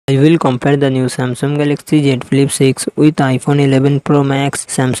I will compare the new Samsung Galaxy Z Flip 6 with iPhone 11 Pro Max.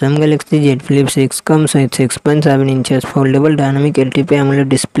 Samsung Galaxy Z Flip 6 comes with 6.7 inches foldable dynamic LTP AMOLED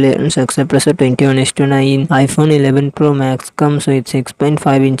display and success ratio 21:9. iPhone 11 Pro Max comes with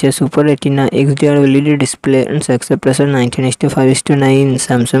 6.5 inches Super Retina XDR LED display and success ratio 19:5:9.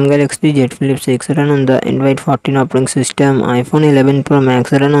 Samsung Galaxy Z Flip 6 run on the Android 14 operating system. iPhone 11 Pro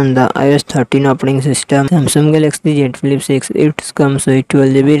Max run on the iOS 13 operating system. Samsung Galaxy Z Flip 6 it comes with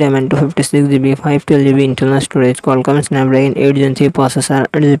 12GB RAM and 256GB 512GB internal storage. Qualcomm Snapdragon 8 Gen 3 processor,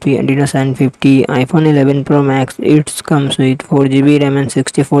 8GB Adreno 750. iPhone 11 Pro Max it comes with 4GB RAM and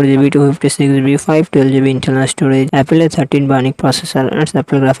 64GB 256GB 512GB internal storage. Apple A13 Bionic processor and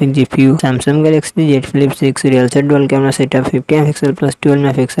Apple graphic GPU. Samsung Galaxy Z Flip 6 real set dual camera setup 50MP plus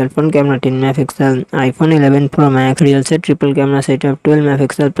 12MP front camera 10MP. iPhone 11 Pro Max real set triple camera setup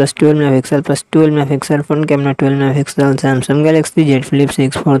 12MP plus 12MP plus 12MP front camera 12MP. Samsung Galaxy Z Flip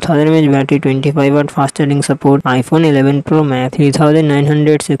 6 4000mAh battery 25W fast charging support. iPhone 11 Pro Max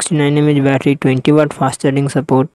 3969mAh battery 20W fast charging support.